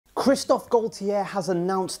Christophe Galtier has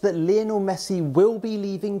announced that Lionel Messi will be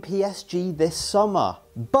leaving PSG this summer.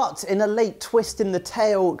 But in a late twist in the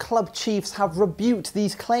tale, club chiefs have rebuked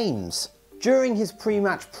these claims. During his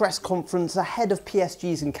pre-match press conference ahead of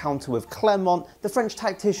PSG's encounter with Clermont, the French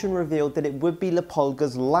tactician revealed that it would be Le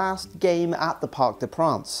Pulga's last game at the Parc des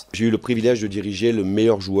Princes. J'ai eu le privilège de diriger le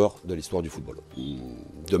meilleur joueur de l'histoire du football.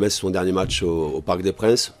 Demain, c'est son dernier match au Parc des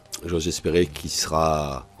Princes. J'ose espérer qu'il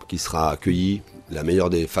sera accueilli de la meilleure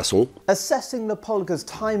des façons. Assessing Le Pulga's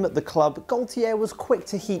time at the club, Galtier was quick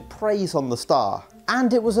to heap praise on the star.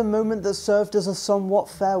 And it was a moment that served as a somewhat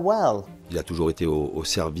farewell. Il a toujours été au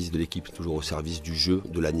service de l'équipe, toujours au service du jeu,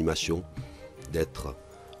 de l'animation, d'être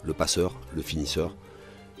le passeur, le finisseur.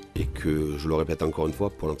 Et que, je le répète encore une fois,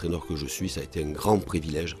 pour l'entraîneur que je suis, ça a été un grand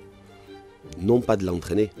privilège, non pas de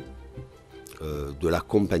l'entraîner, de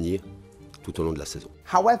l'accompagner tout au long de la saison.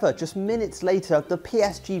 However, just minutes later, the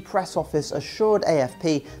PSG press office assured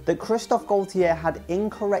AFP that Christophe Galtier had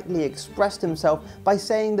incorrectly expressed himself by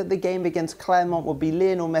saying that the game against Clermont would be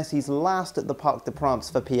Lionel Messi's last at the Parc des Princes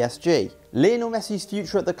for PSG. Lionel Messi's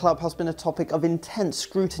future at the club has been a topic of intense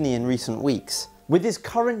scrutiny in recent weeks. With his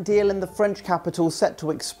current deal in the French capital set to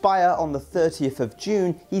expire on the 30th of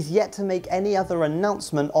June, he's yet to make any other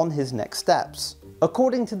announcement on his next steps.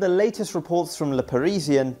 According to the latest reports from Le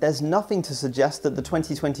Parisien, there's nothing to suggest that the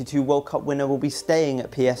 2022 World Cup winner will be staying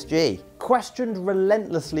at PSG. Questioned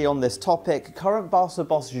relentlessly on this topic, current Barca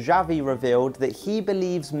boss Xavi revealed that he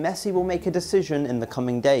believes Messi will make a decision in the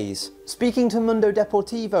coming days. Speaking to Mundo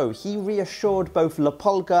Deportivo, he reassured both La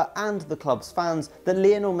Pulga and the club's fans that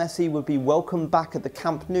Lionel Messi would be welcomed back at the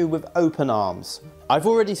Camp Nou with open arms. I've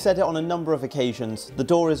already said it on a number of occasions, the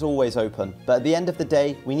door is always open, but at the end of the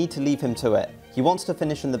day, we need to leave him to it. He wants to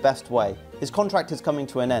finish in the best way. His contract is coming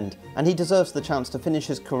to an end, and he deserves the chance to finish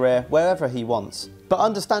his career wherever he wants. But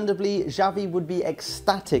understandably, Xavi would be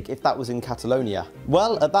ecstatic if that was in Catalonia.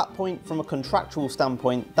 Well, at that point, from a contractual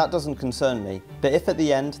standpoint, that doesn't concern me. But if at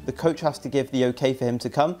the end, the coach has to give the okay for him to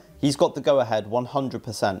come, he's got the go-ahead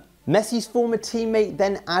 100%. Messi's former teammate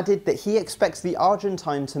then added that he expects the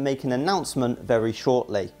Argentine to make an announcement very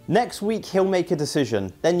shortly. Next week he'll make a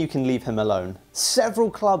decision, then you can leave him alone.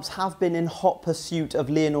 Several clubs have been in hot pursuit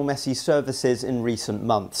of Lionel Messi's services in recent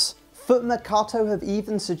months. Foot Mercato have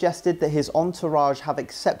even suggested that his entourage have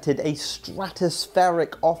accepted a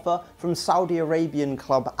stratospheric offer from Saudi Arabian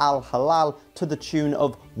club Al Hilal to the tune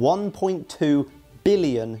of 1.2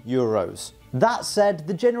 billion euros. That said,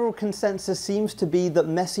 the general consensus seems to be that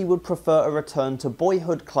Messi would prefer a return to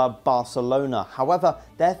boyhood club Barcelona. However,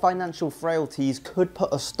 their financial frailties could put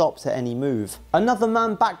a stop to any move. Another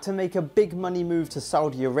man back to make a big money move to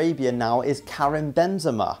Saudi Arabia now is Karim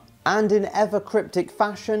Benzema. And in ever cryptic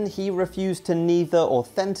fashion, he refused to neither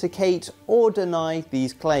authenticate or deny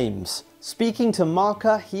these claims. Speaking to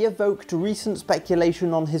Marca, he evoked recent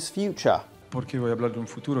speculation on his future. ¿Por qué voy a hablar de un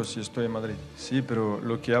futuro si estoy en Madrid? Sí, pero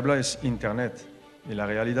lo que habla es Internet, y la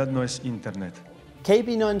realidad no es Internet.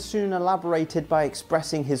 KB9 soon elaborated by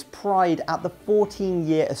expressing his pride at the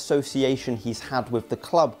 14-year association he's had with the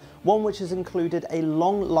club, one which has included a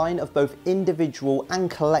long line of both individual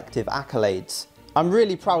and collective accolades. I'm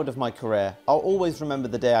really proud of my career. I'll always remember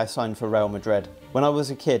the day I signed for Real Madrid. When I was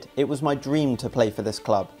a kid, it was my dream to play for this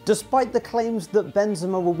club. Despite the claims that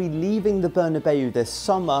Benzema will be leaving the Bernabeu this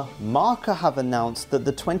summer, Marca have announced that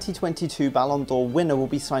the 2022 Ballon d'Or winner will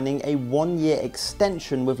be signing a one-year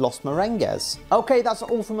extension with Los Merengues. Okay, that's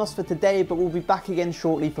all from us for today, but we'll be back again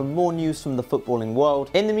shortly for more news from the footballing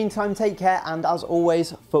world. In the meantime, take care, and as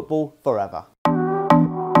always, football forever.